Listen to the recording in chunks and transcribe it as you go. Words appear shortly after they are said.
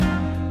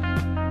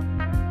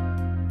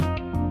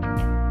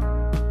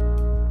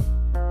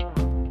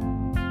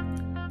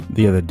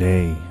The other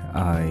day,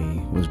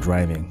 I was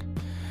driving,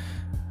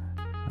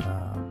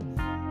 um,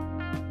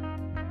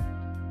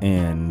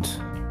 and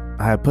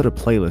I had put a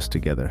playlist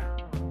together,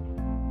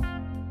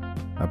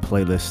 a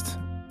playlist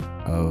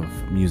of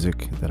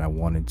music that I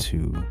wanted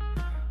to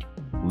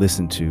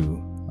listen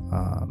to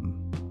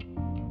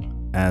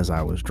as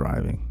I was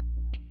driving,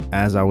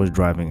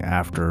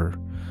 after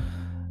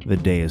the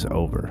day is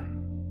over.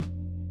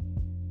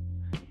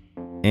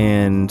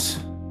 And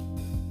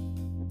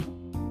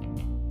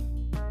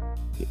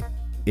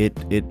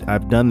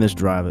I've done this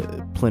drive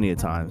plenty of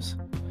times,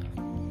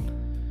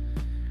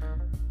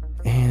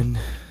 and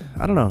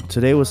I don't know,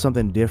 today was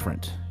something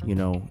different.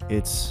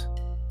 It's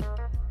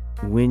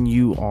when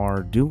you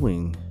are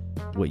doing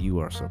what you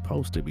are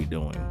supposed to be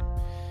doing,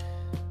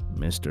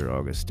 Mr.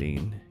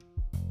 Augustine,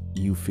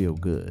 you feel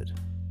good.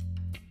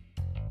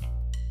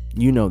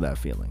 You know that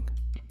feeling.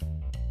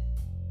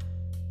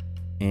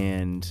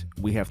 And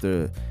we have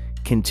to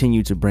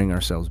continue to bring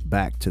ourselves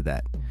back to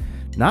that.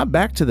 Not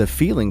back to the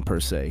feeling per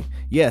se.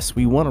 Yes,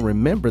 we want to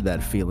remember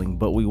that feeling,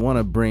 but we want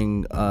to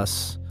bring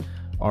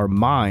our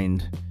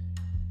mind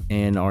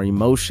and our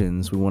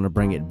emotions, we want to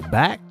bring it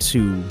back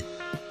to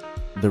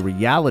the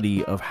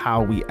reality of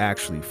how we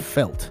actually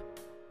felt.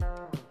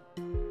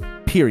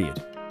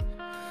 Period.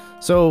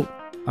 So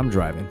I'm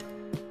driving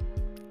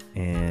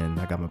and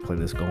I got my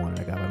playlist going,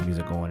 I got my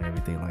music going and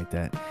everything like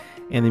that.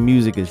 And the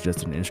music is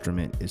just an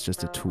instrument. It's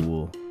just a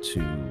tool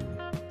to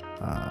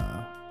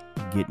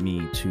get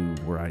me to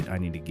where I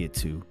need to get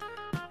to.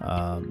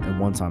 And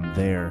once I'm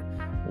there,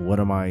 what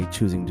am I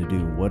choosing to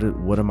do?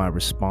 What am I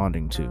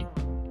responding to?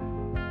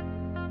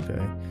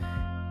 Okay.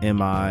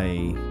 Am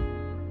I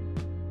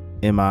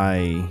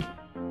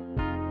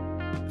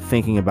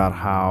thinking about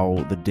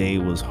how the day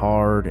was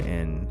hard,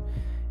 and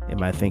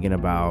am I thinking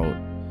about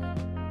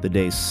the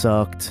day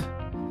sucked,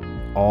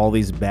 all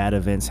these bad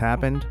events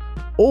happened?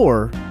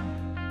 Or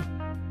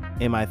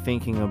am I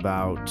thinking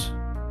about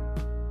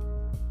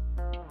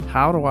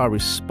how do I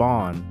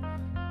respond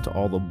to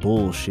all the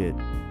bullshit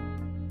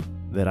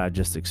that I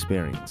just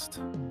experienced?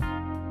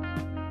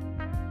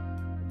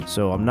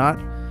 So I'm not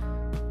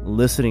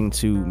listening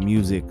to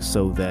music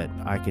so that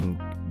I can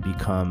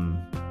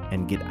become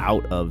and get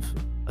out of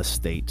a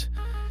state,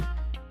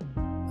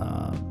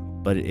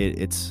 but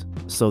it's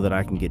so that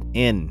I can get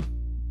in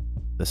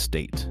the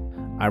state.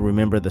 I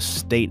remember the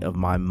state of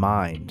my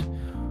mind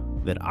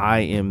that I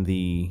am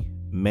the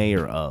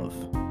mayor of.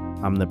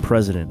 I'm the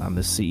president, I'm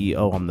the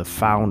CEO, I'm the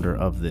founder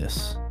of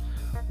this.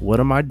 What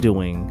am I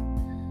doing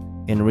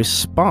in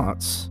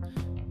response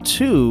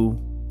to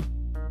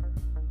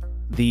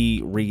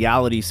the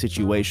reality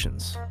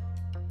situations?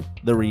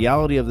 The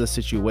reality of the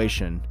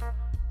situation,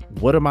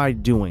 what am I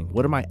doing?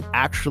 What am I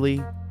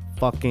actually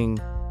fucking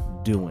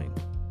doing?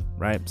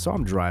 Right? So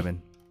I'm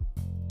driving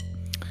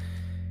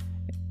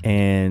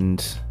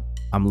and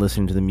I'm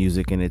listening to the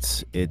music, and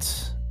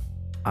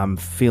I'm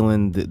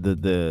feeling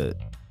the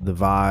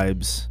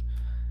vibes,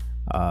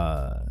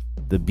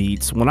 the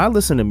beats. When I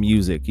listen to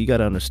music, you got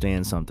to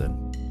understand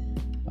something.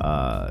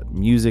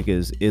 Music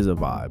is a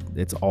vibe.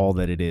 It's all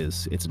that it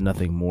is. It's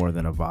nothing more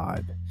than a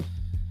vibe.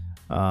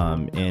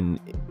 And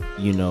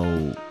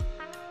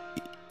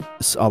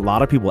a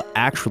lot of people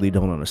actually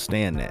don't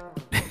understand that.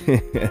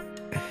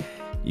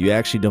 You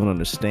actually don't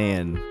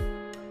understand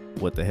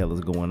what the hell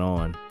is going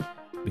on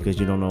because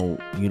you don't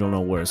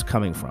know where it's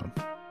coming from.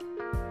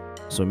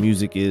 So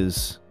music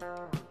is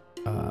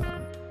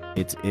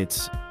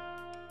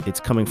it's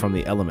coming from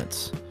the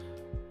elements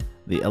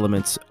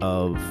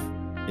of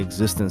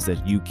existence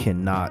that you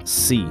cannot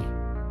see.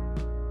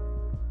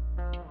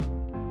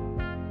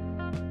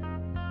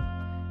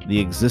 The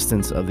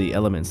existence of the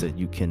elements that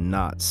you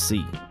cannot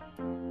see.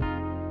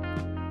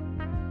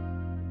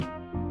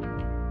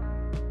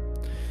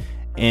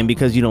 And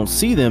because you don't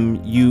see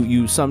them,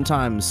 you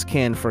sometimes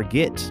can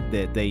forget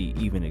that they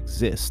even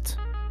exist.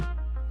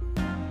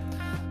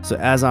 So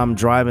as I'm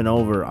driving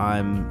over,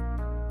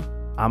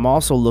 I'm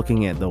also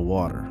looking at the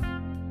water,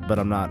 but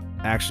I'm not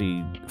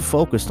actually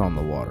focused on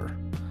the water.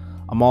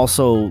 I'm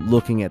also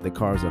looking at the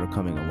cars that are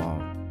coming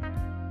along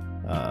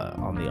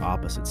on the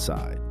opposite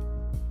side.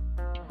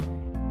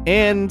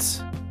 And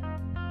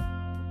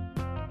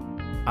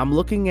I'm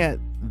looking at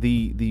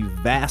the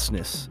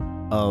vastness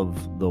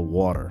of the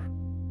water.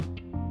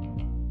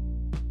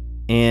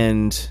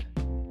 And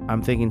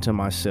I'm thinking to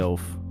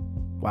myself,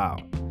 wow,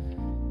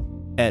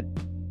 at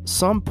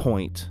some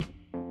point,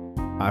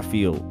 I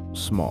feel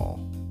small,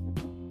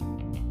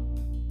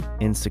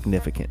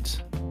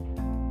 insignificant.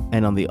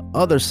 And on the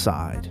other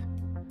side,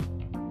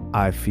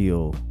 I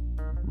feel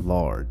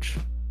large,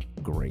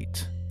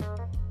 great,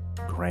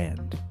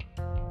 grand.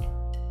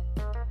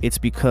 It's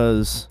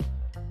because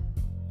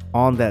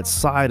on that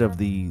side of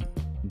the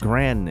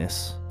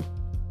grandness,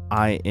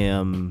 I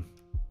am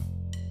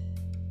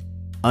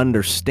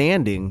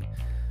understanding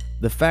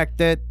the fact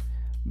that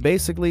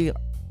basically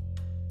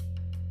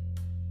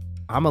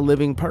I'm a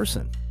living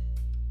person.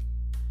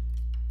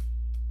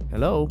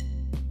 Hello?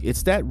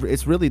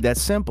 It's really that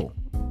simple.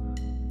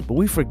 But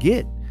we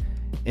forget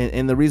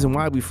And the reason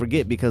why we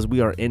forget, because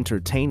we are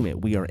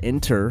entertainment. We are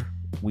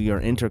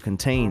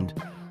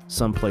intercontained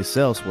someplace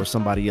else where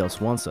somebody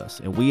else wants us.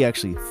 And we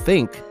actually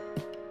think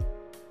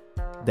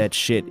that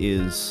shit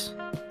is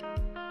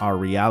our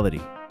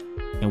reality.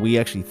 And we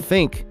actually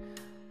think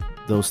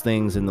those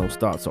things and those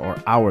thoughts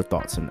are our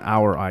thoughts and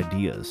our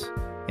ideas.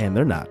 And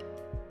they're not.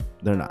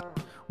 They're not.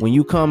 When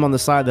you come on the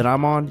side that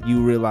I'm on,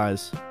 you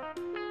realize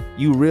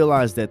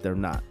that they're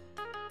not.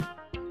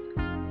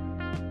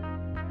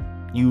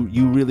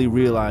 You really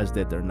realize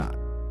that they're not.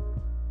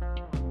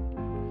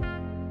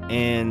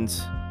 And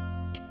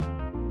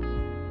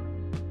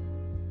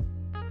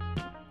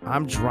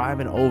I'm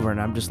driving over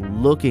and I'm just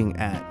looking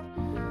at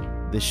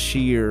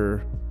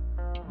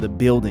the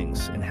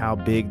buildings and how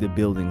big the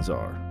buildings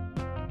are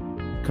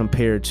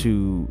compared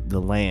to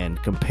the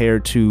land,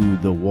 compared to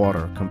the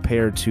water,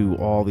 compared to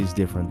all these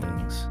different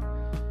things,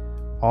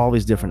 all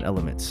these different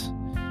elements.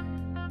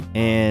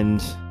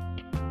 And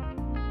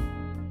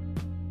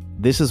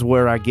this is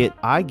where I get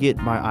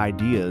my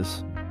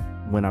ideas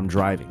when I'm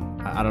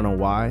driving. I don't know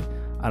why.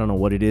 I don't know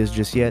what it is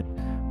just yet,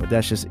 but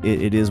that's just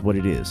it. It is what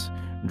it is.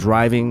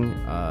 Driving.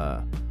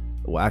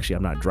 Well, actually,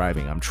 I'm not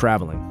driving. I'm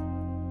traveling.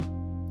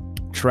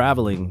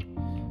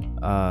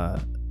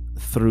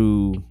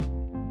 Through.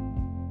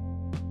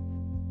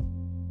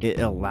 It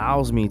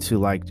allows me to,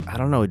 like, I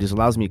don't know. It just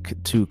allows me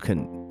to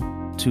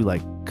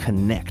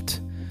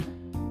connect,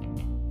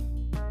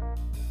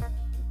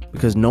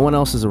 because no one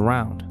else is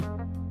around.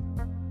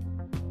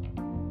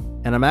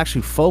 And I'm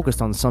actually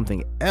focused on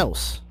something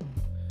else.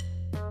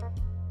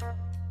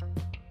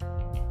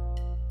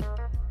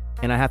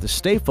 And I have to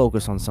stay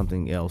focused on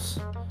something else.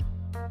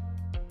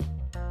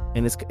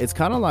 And it's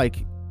kind of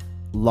like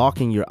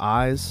locking your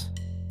eyes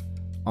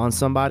on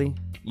somebody.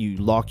 You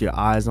lock your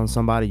eyes on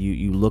somebody.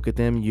 You look at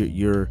them.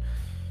 You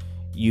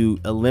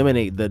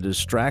eliminate the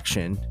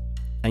distraction,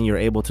 and you're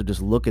able to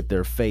just look at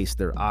their face,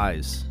 their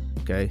eyes.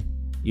 Okay,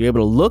 you're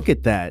able to look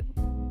at that.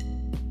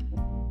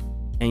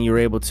 And you're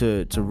able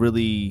to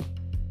really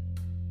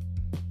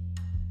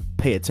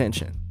pay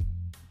attention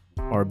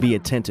or be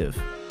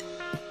attentive.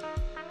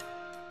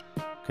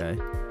 Okay?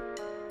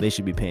 They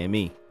should be paying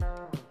me.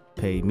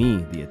 Pay me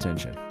the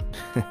attention.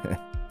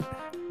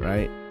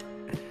 Right?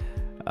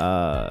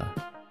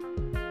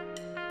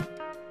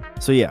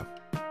 So yeah.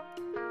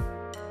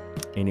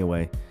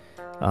 Anyway,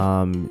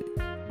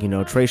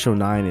 Trey Show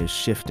 9 is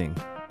shifting,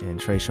 and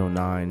Trey Show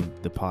 9,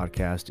 the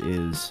podcast,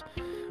 is,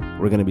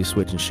 we're going to be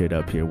switching shit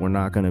up here. We're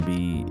not going to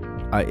be,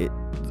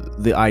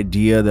 the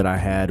idea that I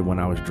had when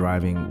I was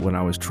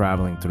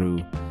traveling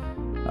through,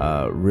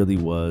 really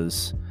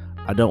was,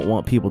 I don't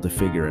want people to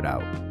figure it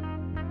out.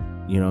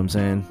 You know what I'm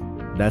saying?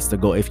 That's the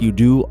goal. If you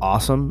do,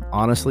 awesome.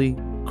 Honestly,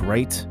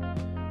 great.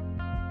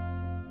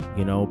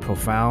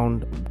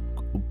 Profound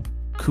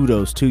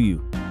kudos to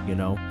you,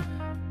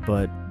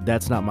 but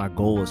that's not my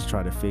goal, is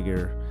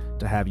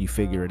to have you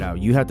figure it out.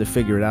 You have to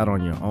figure it out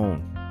on your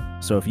own.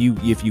 So if you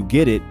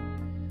get it,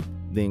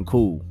 then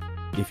cool.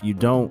 If you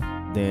don't,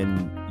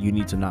 then you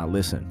need to not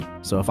listen.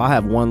 So if I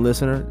have one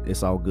listener,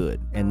 it's all good,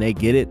 and they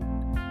get it,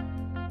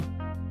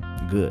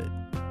 good.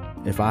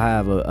 If I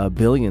have a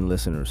billion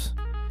listeners,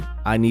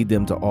 I need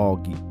them to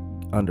all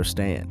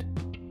understand.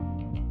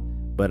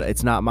 But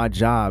it's not my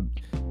job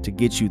to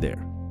get you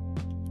there.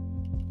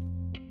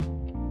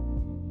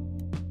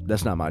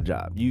 That's not my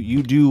job.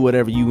 You do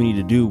whatever you need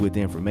to do with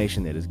the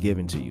information that is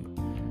given to you.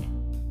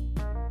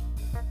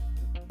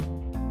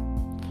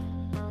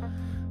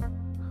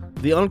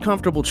 The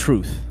uncomfortable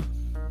truth.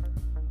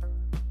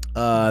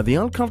 The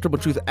uncomfortable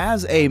truth.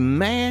 As a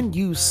man,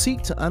 you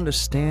seek to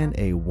understand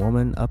a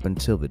woman up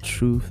until the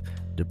truth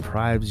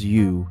deprives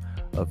you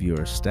of your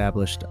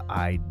established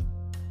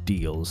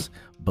ideals,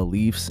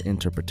 beliefs,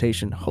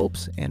 interpretation,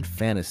 hopes, and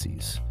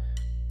fantasies.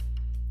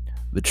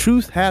 The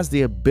truth has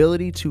the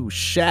ability to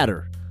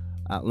shatter.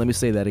 Let me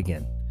say that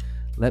again.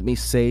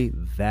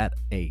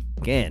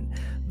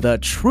 The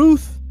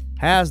truth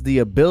has the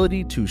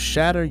ability to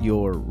shatter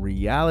your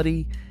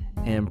reality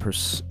and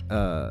what's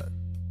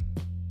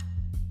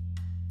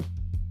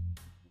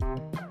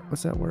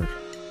that word?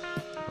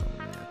 Oh,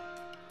 man.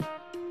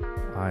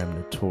 I am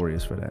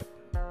notorious for that.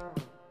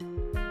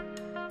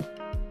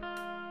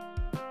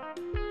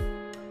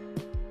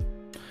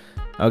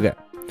 Okay.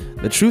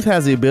 The truth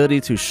has the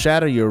ability to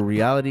shatter your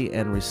reality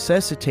and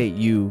resuscitate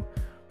you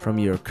from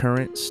your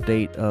current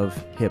state of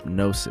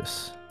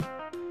hypnosis.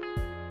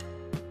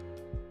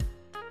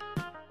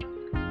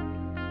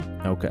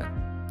 Okay,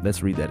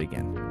 let's read that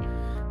again.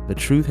 The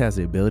truth has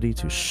the ability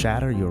to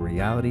shatter your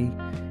reality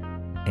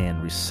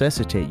and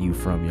resuscitate you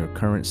from your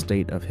current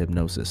state of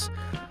hypnosis.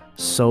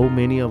 So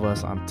many of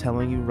us, I'm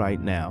telling you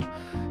right now,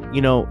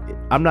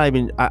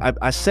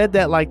 I said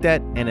that like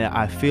that, and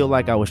I feel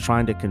like I was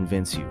trying to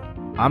convince you.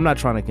 I'm not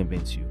trying to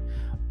convince you,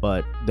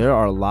 but there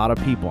are a lot of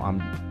people,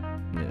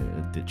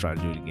 to try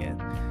to do it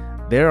again.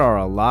 There are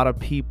a lot of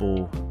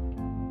people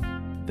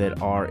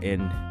that are in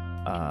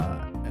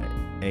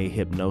a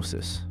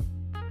hypnosis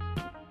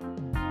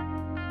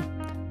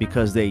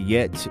because they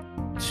yet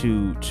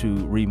to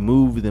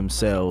remove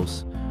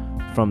themselves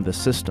from the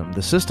system.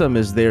 The system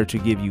is there to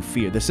give you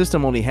fear. The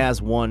system only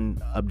has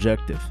one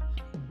objective: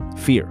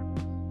 fear.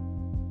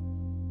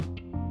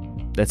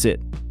 That's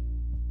it.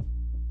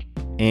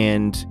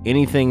 And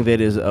anything that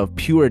is of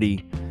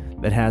purity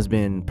that has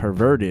been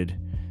perverted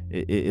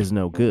is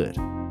no good.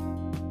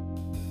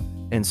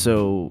 And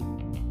so,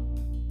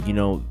 you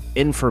know,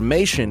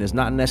 information is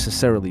not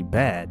necessarily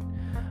bad,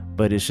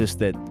 but it's just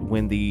that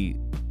when the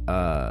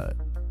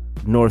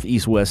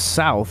northeast west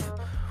south,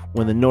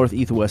 when the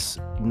northeast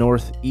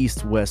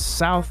west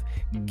south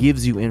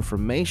gives you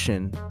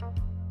information,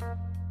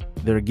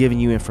 they're giving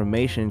you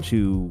information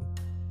to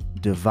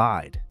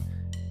divide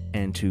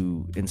and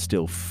to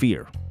instill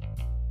fear.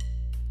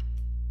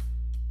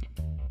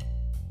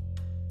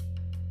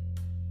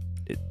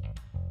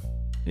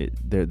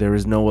 There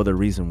is no other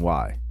reason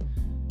why.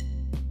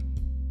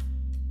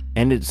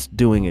 And it's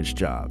doing its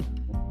job,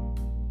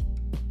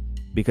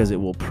 because it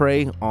will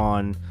prey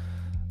on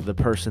the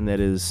person that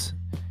is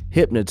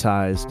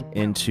hypnotized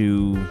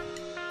into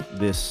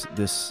this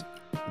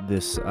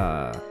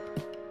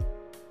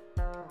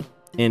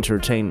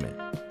entertainment.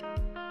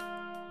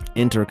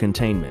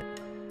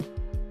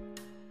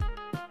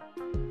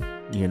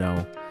 You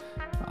know,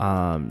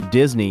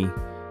 Disney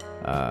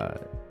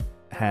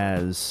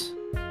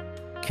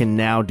can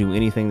now do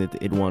anything that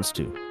it wants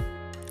to.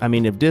 I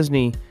mean, if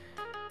Disney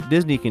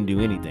can do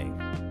anything.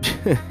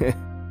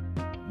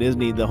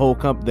 Disney,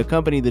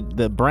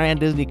 the brand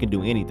Disney can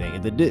do anything.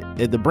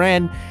 If the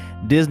brand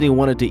Disney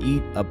wanted to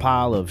eat a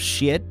pile of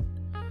shit,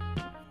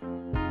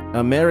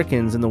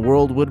 Americans in the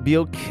world would be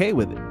okay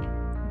with it.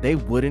 They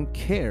wouldn't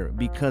care,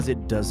 because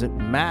it doesn't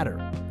matter.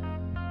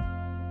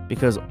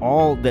 Because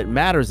all that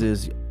matters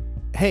is,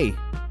 hey,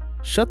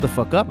 shut the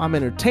fuck up. I'm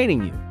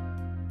entertaining you.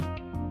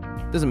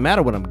 Doesn't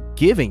matter what I'm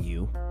giving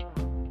you.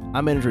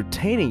 I'm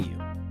entertaining you.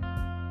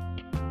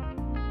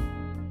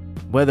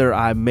 Whether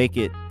I make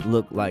it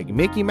look like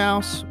Mickey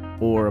Mouse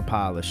or a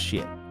pile of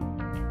shit,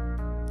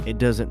 it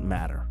doesn't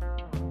matter.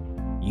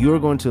 You're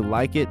going to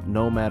like it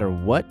no matter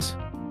what.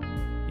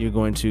 You're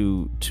going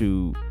to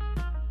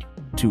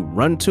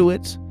run to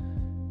it.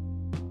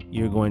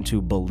 You're going to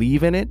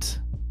believe in it.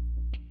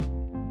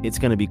 It's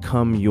going to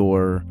become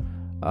your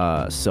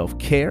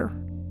self-care.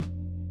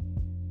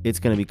 It's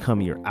going to become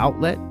your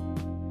outlet.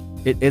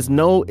 It's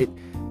no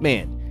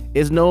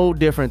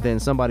different than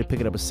somebody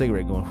picking up a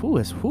cigarette going,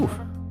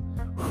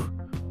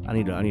 I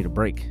need a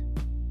break.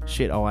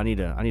 Shit. Oh, I need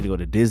to go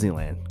to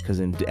Disneyland, because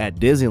at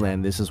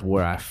Disneyland, this is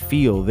where I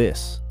feel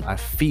this. I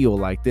feel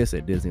like this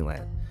at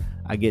Disneyland.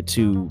 I get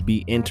to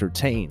be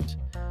entertained.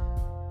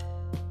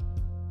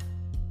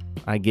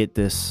 I get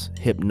this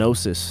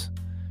hypnosis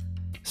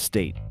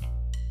state,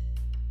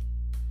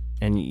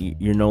 and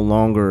you're no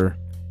longer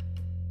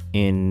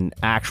in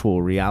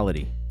actual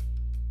reality,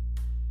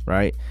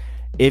 right?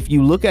 If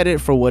you look at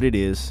it for what it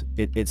is,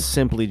 it's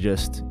simply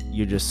just,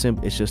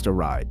 it's just a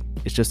ride.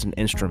 It's just an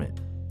instrument.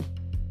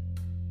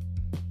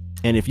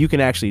 And if you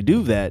can actually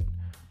do that,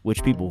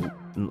 which a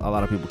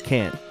lot of people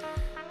can't,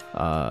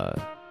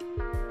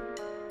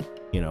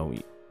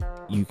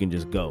 you can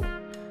just go.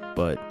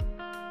 But,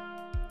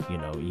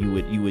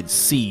 you would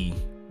see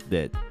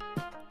that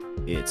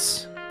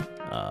it's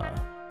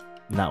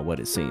not what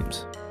it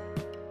seems.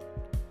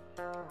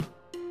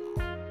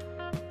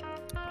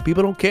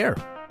 People don't care.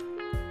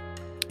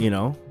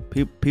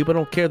 People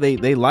don't care.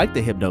 They like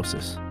the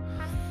hypnosis.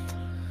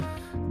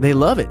 They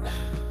love it.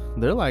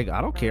 They're like, I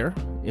don't care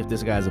if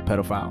this guy's a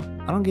pedophile.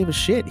 I don't give a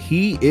shit.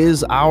 He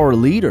is our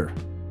leader,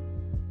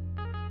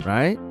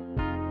 right?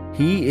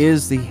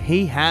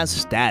 He has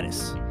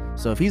status.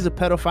 So if he's a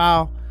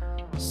pedophile,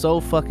 so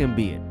fucking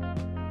be it.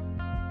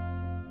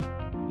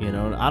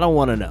 I don't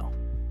want to know.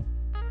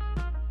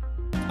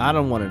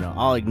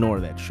 I'll ignore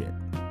that shit.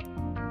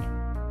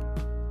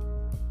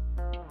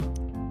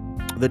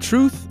 The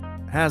truth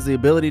has the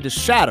ability to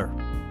shatter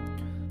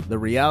the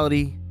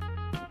reality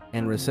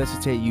and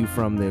resuscitate you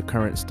from the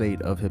current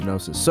state of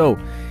hypnosis. So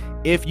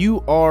if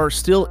you are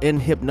still in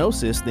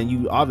hypnosis, then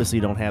you obviously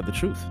don't have the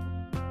truth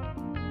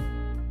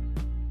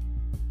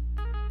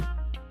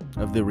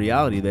of the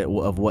reality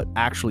of what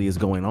actually is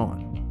going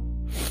on.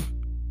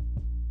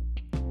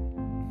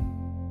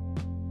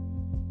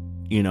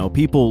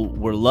 People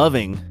were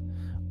loving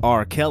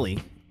R. Kelly,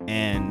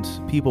 and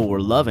people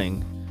were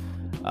loving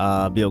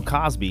Bill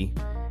Cosby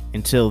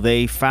until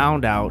they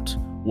found out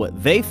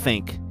what they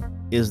think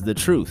is the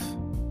truth.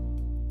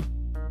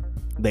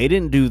 They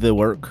didn't do the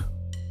work.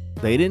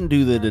 They didn't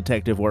do the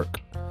detective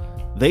work.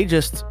 They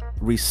just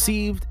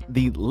received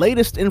the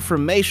latest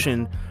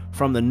information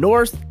from the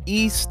north,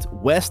 east,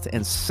 west,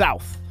 and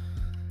south.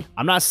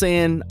 I'm not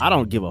saying I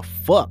don't give a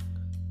fuck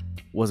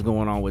what's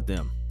going on with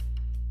them.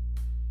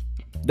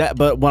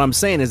 But what I'm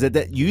saying is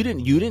that you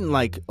didn't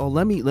like, oh,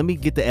 let me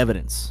get the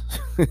evidence.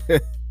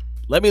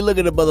 Let me look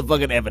at the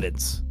motherfucking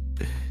evidence.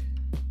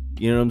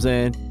 You know what I'm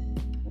saying?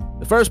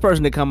 The first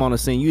person to come on the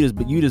scene, you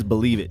just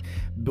believe it.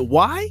 But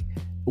why?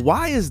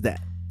 Why is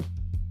that?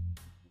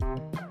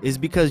 It's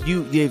because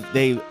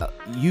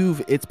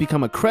it's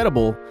become a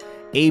credible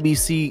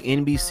ABC,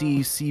 NBC,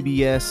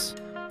 CBS,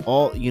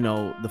 all,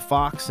 the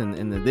Fox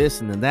and the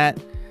this and the that,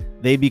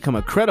 they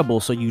become credible,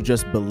 so you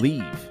just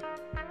believe.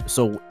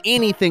 So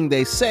anything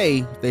they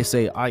say,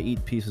 I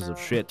eat pieces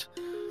of shit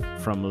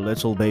from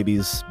little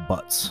babies'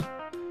 butts.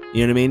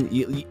 You know what I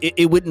mean?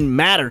 It wouldn't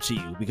matter to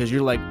you because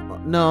you're like,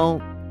 no,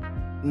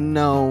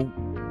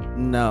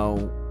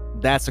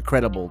 that's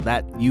credible.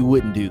 That you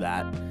wouldn't do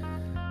that.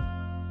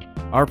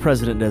 Our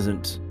president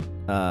doesn't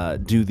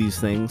do these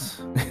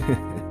things.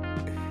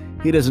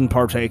 He doesn't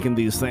partake in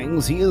these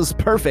things. He is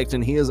perfect,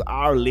 and he is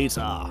our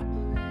leader.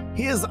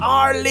 He is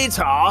our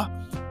leader,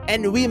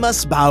 and we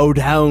must bow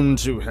down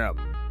to him.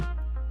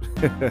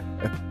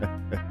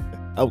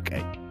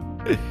 Okay.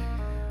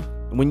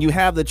 When you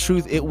have the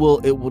truth, it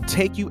will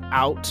take you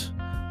out.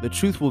 The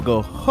truth will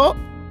go, huh,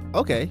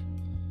 okay.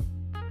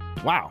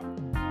 Wow.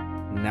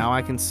 Now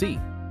I can see.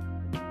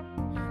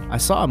 I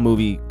saw a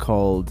movie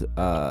called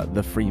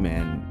The Free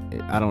Man.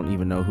 I don't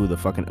even know who the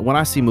fucking... When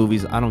I see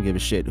movies, I don't give a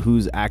shit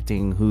who's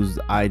acting,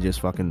 I just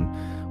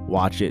fucking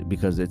watch it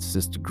because it's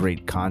just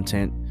great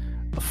content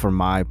for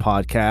my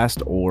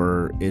podcast,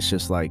 or it's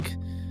just like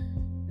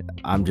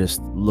I'm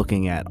just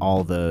looking at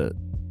all the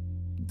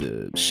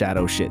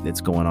shadow shit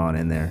that's going on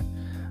in there.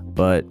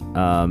 But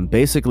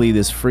basically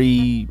this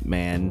free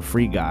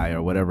guy,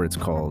 or whatever it's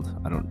called,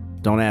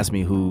 don't ask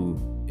me who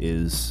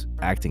is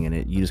acting in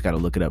it. You just got to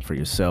look it up for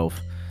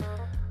yourself.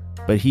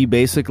 But he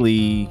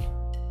basically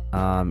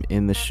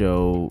in the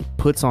show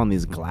puts on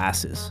these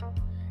glasses,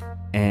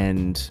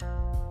 and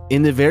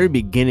in the very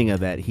beginning of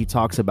that, he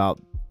talks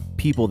about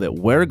people that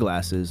wear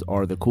glasses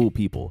are the cool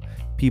people.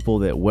 People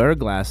that wear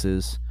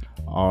glasses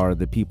are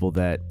the people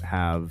that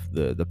have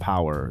the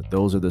power.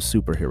 Those are the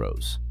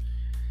superheroes.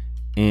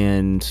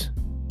 And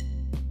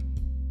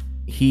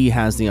he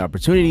has the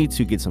opportunity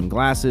to get some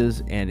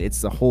glasses, and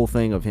it's the whole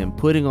thing of him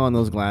putting on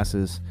those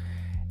glasses,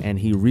 and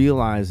he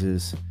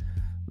realizes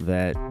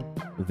that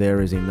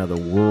there is another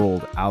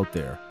world out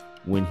there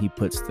when he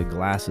puts the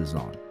glasses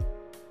on,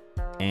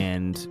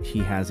 and he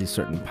has these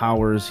certain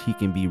powers. He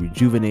can be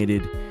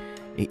rejuvenated.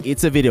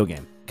 It's a video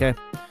game, okay?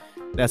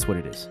 That's what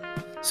it is.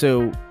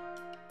 So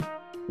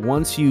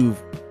once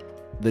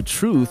the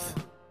truth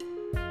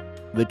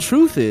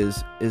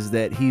is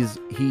that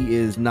he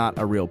is not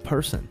a real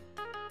person,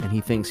 and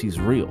he thinks he's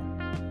real,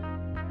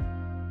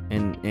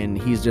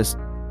 and he's just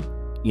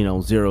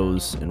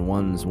zeros and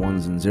ones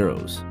and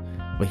zeros,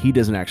 but he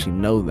doesn't actually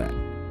know that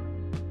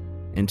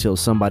until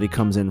somebody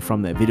comes in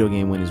from that video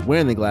game when he's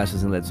wearing the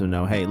glasses and lets him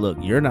know, hey, look,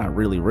 you're not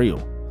really real.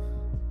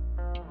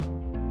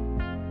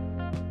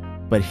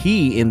 But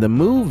he in the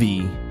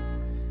movie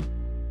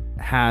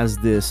has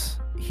this,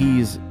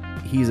 he's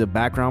a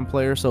background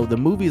player. So the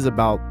movie is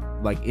about,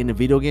 like, in the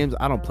video games,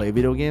 I don't play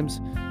video games,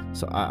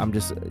 so I'm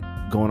just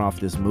going off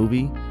this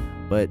movie.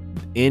 But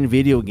in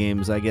video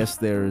games, I guess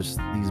there's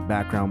these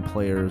background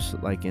players,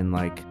 like in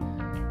I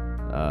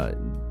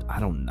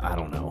don't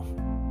know,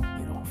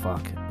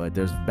 fuck. But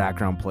there's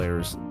background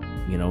players,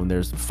 and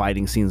there's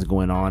fighting scenes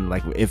going on.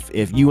 Like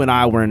if you and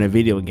I were in a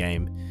video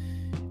game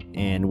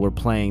and we're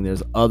playing,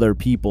 there's other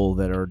people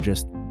that are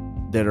just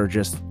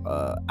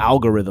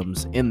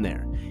algorithms in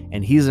there,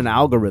 and he's an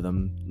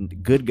algorithm.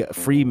 Good guy,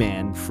 free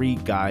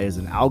guy is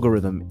an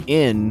algorithm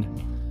in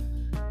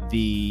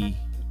the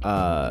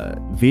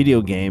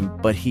video game,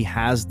 but he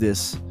has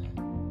this.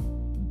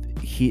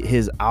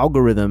 His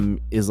algorithm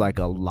is like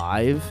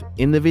alive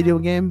in the video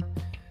game,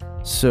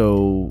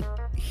 so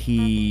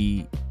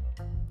he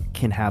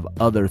can have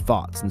other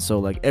thoughts. And so,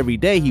 like, every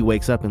day he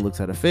wakes up and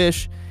looks at a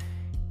fish.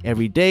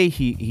 Every day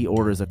he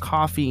orders a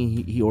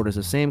coffee. He orders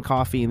the same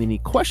coffee, and then he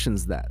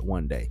questions that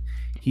one day.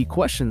 He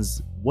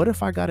questions, what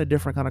if I got a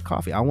different kind of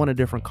coffee? I want a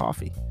different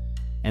coffee.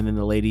 And then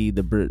the lady,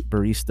 the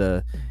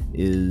barista,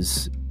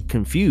 is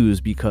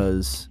confused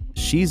because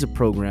she's a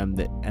program,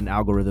 an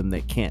algorithm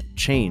that can't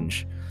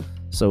change.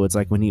 So it's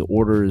like when he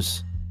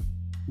orders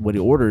what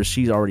he orders,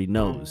 she already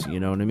knows, you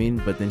know what I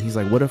mean? But then he's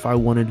like, what if I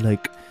wanted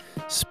like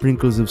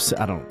sprinkles of,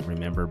 I don't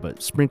remember,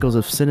 but sprinkles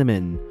of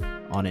cinnamon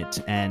on it?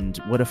 And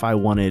what if I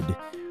wanted,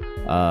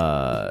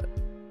 a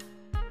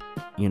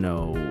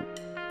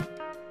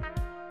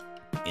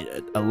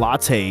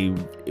latte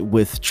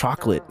with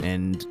chocolate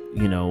and,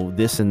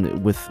 this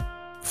and with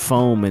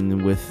foam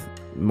and with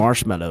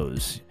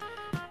marshmallows?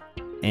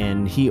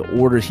 And he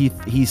orders,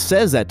 he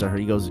says that to her.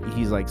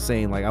 He's like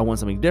saying, like, I want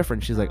something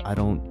different. She's like, I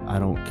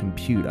don't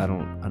compute. I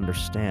don't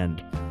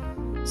understand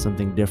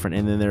something different.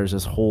 And then there's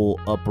this whole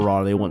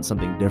uproar. They want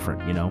something different,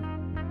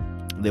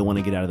 They want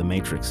to get out of the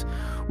matrix,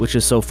 which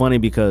is so funny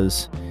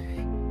because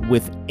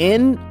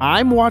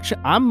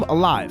I'm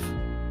alive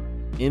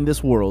in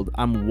this world.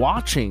 I'm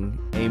watching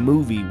a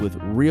movie with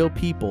real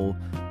people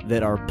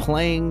that are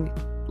playing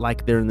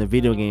like they're in the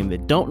video game,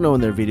 that don't know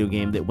in their video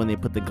game, that when they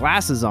put the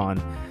glasses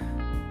on,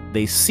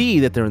 they see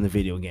that they're in the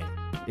video game.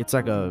 It's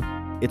like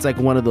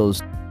one of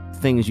those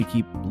things you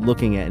keep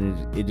looking at,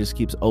 and it just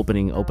keeps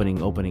opening.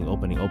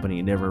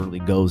 It never really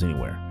goes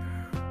anywhere,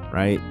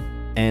 right?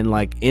 And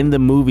like in the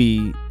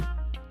movie,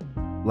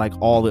 like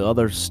all the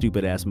other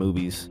stupid ass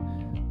movies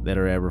that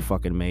are ever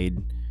fucking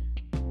made,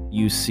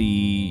 you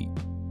see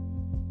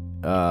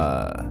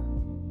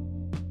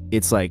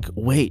it's like,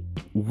 wait,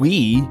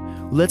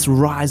 let's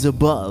rise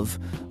above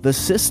the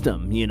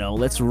system,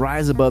 let's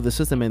rise above the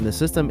system.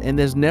 And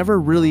there's never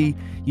really,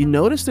 you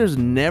notice there's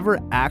never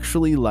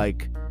actually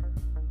like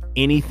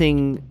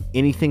anything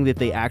that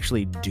they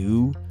actually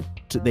do.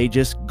 They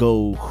just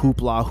go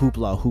hoopla,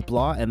 hoopla,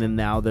 hoopla. And then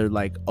now they're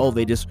like, oh,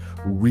 they just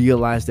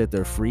realize that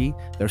they're free.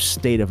 Their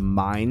state of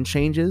mind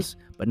changes,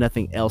 but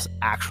nothing else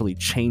actually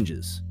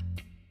changes.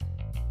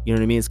 You know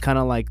what I mean? It's kind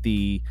of like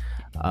the,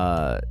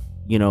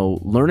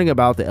 learning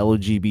about the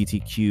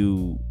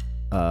LGBTQ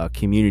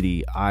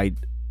community.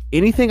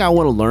 Anything I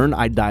want to learn,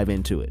 I dive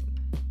into it.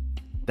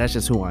 That's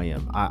just who I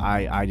am.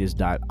 I just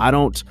dive. I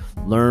don't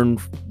learn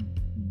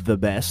the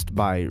best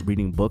by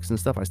reading books and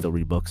stuff. I still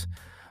read books,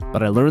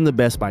 but I learn the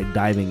best by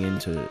diving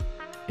into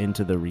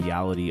the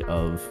reality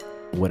of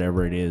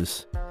whatever it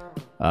is,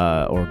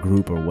 or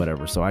group or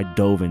whatever. So I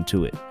dove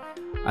into it.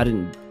 I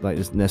didn't like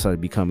necessarily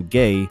become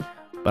gay,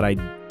 but I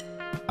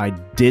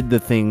did the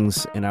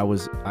things, and I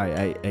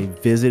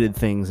visited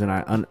things, and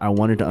I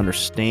wanted to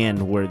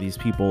understand where these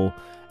people,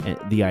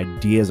 the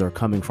ideas are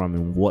coming from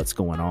and what's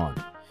going on,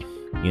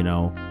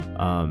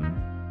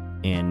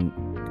 and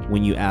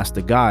when you ask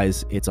the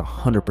guys, it's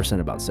 100%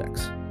 about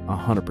sex.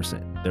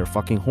 100%. They're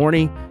fucking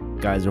horny.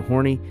 Guys are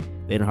horny.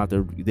 They don't have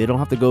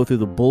to go through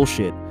the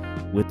bullshit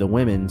with the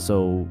women,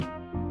 so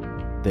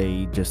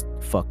they just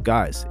fuck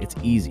guys. It's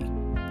easy. You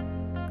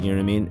know what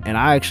I mean? And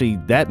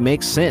that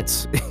makes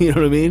sense. You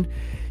know what I mean?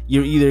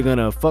 You're either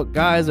gonna fuck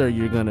guys or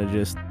you're gonna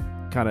just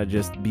kind of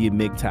just be a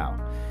MGTOW,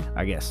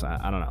 I guess.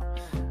 I don't know.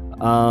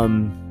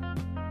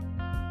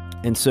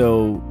 And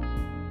so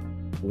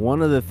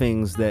one of the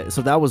things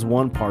that was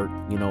one part,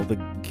 the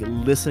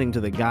listening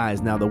to the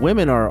guys. Now the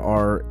women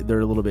they're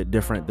a little bit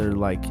different. They're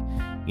like,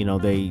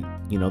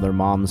 their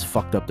moms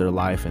fucked up their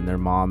life, and their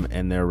mom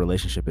and their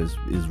relationship is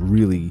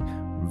really,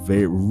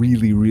 very,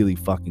 really, really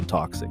fucking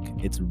toxic.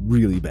 It's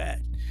really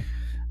bad.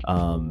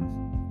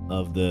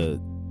 Of the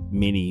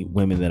many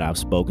women that I've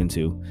spoken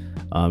to,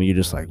 you're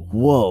just like,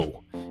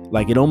 whoa,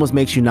 like it almost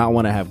makes you not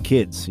want to have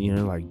kids.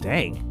 Like,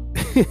 dang,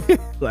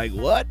 like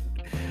what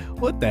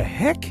the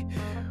heck?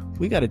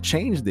 We got to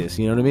change this.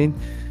 You know what I mean?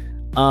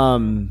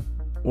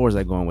 Where was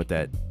I going with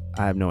that?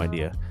 I have no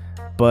idea.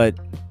 But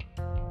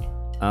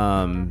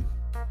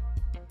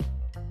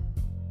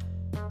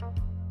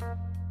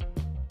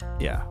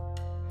yeah,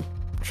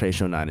 Trey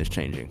Show 9 is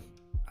changing.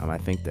 I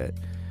think that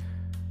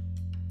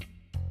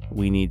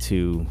we need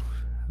to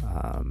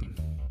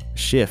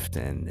shift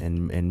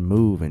and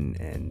move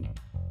and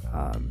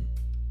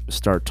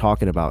start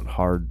talking about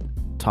hard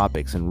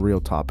topics and real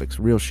topics,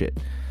 real shit.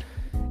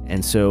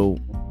 And so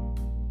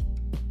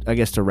I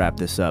guess to wrap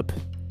this up,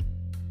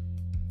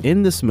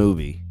 in this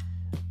movie,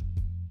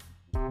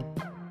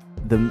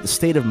 the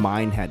state of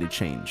mind had to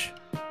change.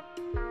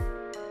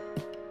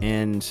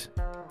 And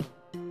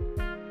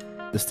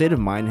the state of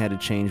mind had to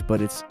change,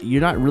 but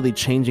you're not really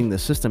changing the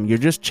system. You're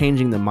just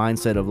changing the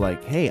mindset of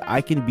like, hey,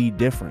 I can be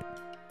different.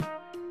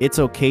 It's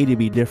okay to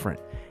be different.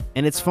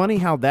 And it's funny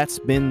how that's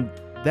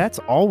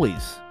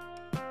always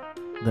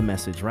the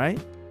message, right?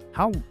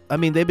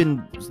 They've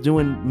been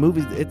doing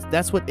movies.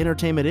 That's what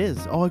entertainment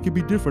is. Oh, I could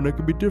be different. I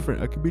could be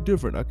different. I could be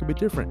different. I could be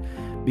different.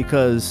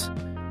 Because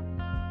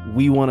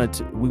we want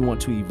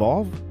to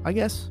evolve, I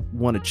guess. We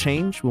want to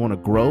change. We want to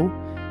grow.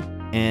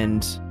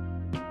 And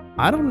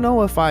I don't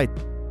know if I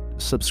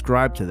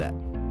subscribe to that.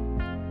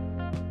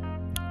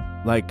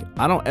 Like,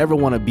 I don't ever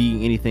want to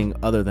be anything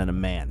other than a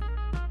man.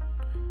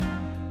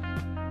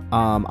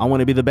 I want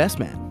to be the best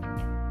man,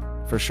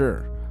 for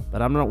sure.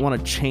 But I don't want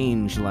to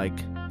change like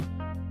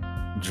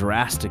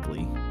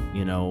drastically,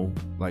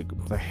 like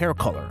the hair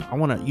color. I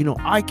want to,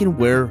 I can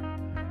wear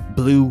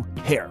blue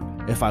hair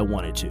if I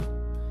wanted to.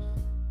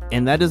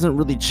 And that doesn't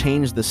really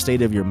change the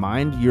state of your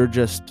mind. You're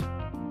just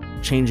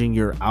changing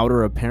your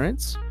outer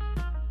appearance.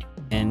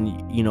 And,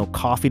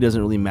 coffee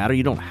doesn't really matter.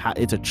 You don't have,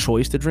 it's a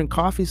choice to drink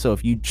coffee. So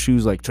if you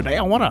choose like today,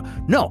 I'm going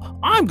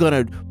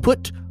to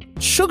put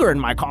sugar in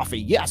my coffee.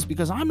 Yes,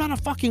 because I'm not a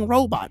fucking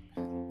robot.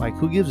 Like,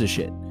 who gives a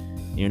shit?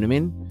 You know what I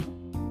mean?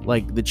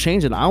 Like, the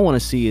change that I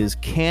want to see is,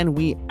 can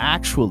we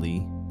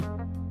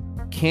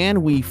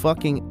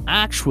fucking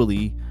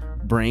actually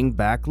bring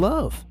back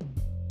love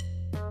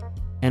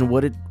and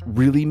what it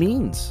really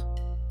means?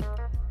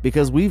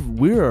 Because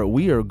we're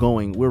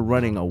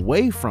running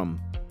away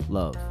from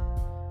love.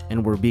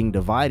 And we're being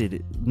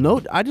divided.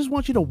 I just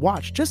want you to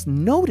watch. Just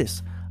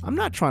notice. I'm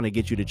not trying to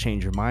get you to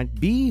change your mind.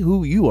 Be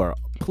who you are.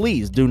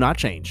 Please do not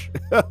change.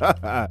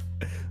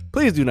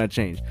 Please do not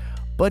change.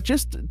 But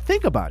just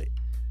think about it.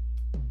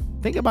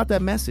 Think about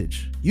that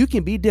message. You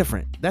can be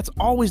different. That's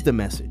always the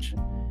message.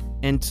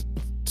 And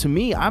to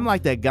me, I'm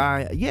like that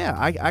guy. Yeah,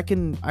 I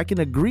can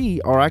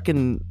agree, or I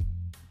can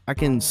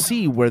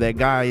see where that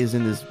guy is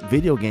in this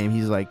video game.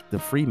 He's like the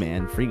free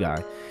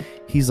guy.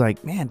 He's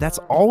like, man, that's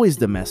always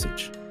the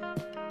message.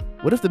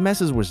 What if the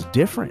message was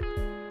different?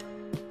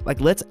 Like,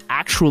 let's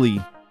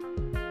actually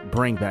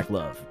bring back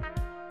love.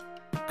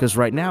 Because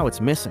right now it's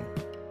missing.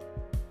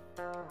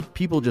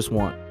 People just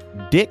want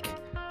dick,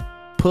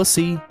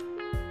 pussy,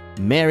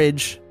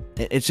 marriage.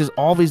 It's just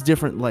all these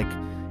different like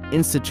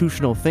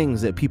institutional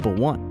things that people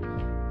want.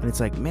 And it's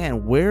like,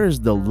 man, where's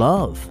the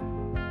love?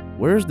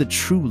 Where's the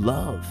true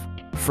love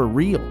for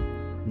real?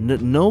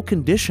 No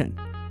condition.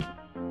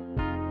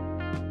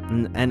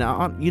 And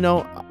you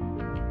know,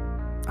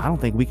 I don't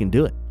think we can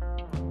do it.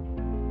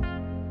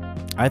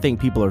 I think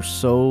people are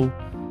so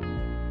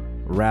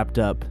wrapped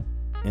up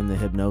in the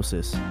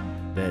hypnosis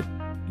that,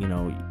 you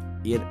know,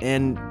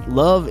 and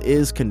love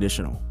is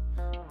conditional.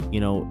 You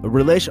know,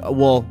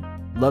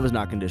 love is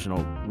not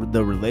conditional.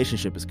 The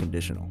relationship is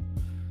conditional.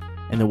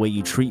 And the way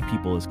you treat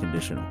people is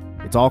conditional.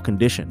 It's all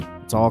conditioned.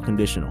 It's all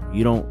conditional.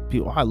 You don't,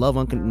 people, I love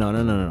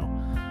unconditional. No.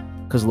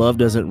 Because love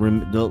doesn't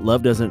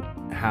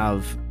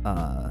have,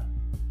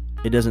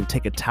 it doesn't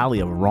take a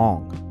tally of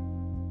wrong.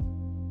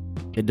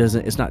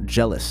 It's not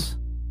jealous.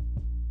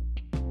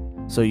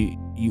 So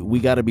we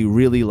got to be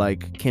really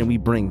like, can we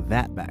bring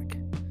that back?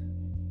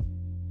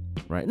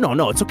 Right?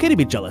 No, it's okay to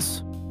be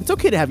jealous. It's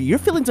okay to have your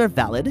feelings are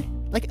valid.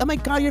 Like, oh my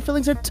God, your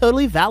feelings are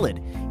totally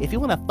valid. If you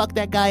want to fuck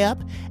that guy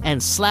up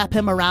and slap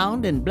him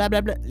around and blah,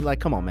 blah, blah. Like,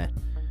 come on, man.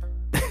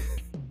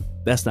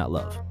 That's not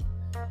love.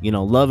 You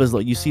know, love is,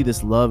 you see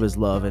this love is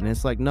love. And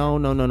it's like,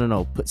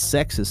 no. Put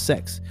sex is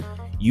sex.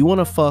 You want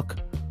to fuck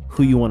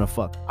who you want to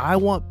fuck. I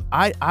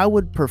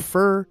would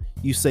prefer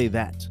you say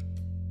that.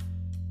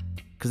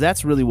 Because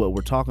that's really what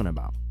we're talking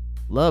about.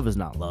 Love is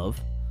not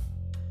love.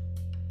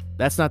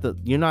 That's not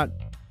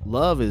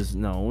love is,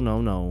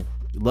 no.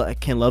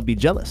 Can love be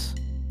jealous?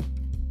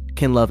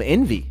 Can love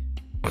envy?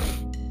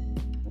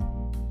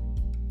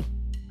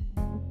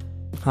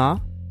 Huh?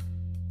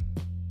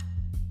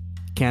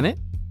 Can it?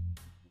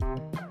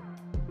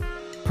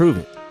 Prove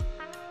it.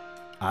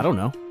 I don't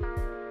know.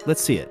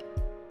 Let's see it.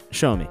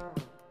 Show me.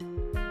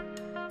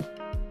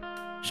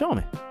 Show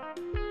me.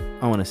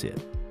 I want to see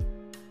it.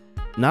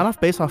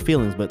 Not based off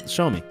feelings, but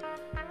show me.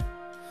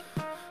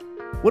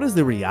 What is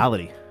the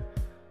reality?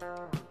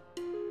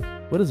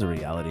 What is the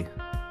reality?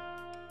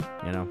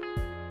 You know?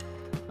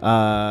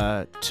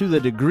 To the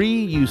degree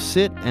you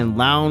sit and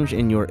lounge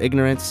in your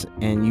ignorance,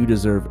 and you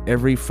deserve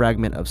every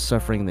fragment of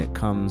suffering that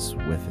comes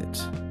with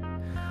it.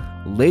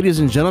 Ladies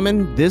and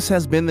gentlemen, this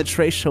has been the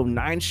Trey Show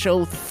 9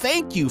 Show.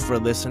 Thank you for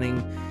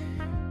listening.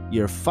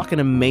 You're fucking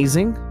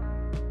amazing.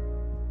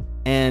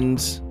 And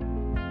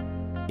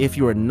if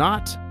you are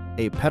not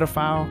a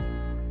pedophile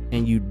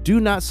and you do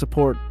not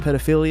support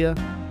pedophilia,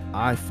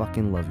 I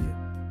fucking love you.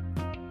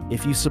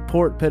 If you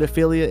support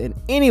pedophilia in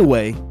any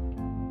way,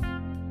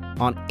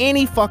 on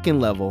any fucking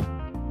level,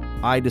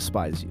 I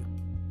despise you.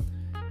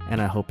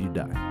 And I hope you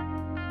die.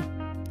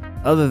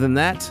 Other than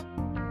that,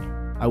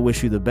 I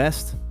wish you the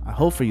best. I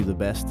hope for you the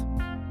best.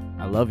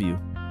 I love you.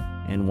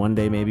 And one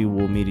day maybe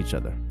we'll meet each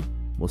other.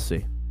 We'll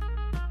see.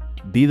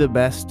 Be the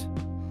best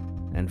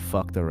and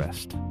fuck the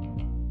rest.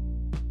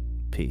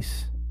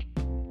 Peace.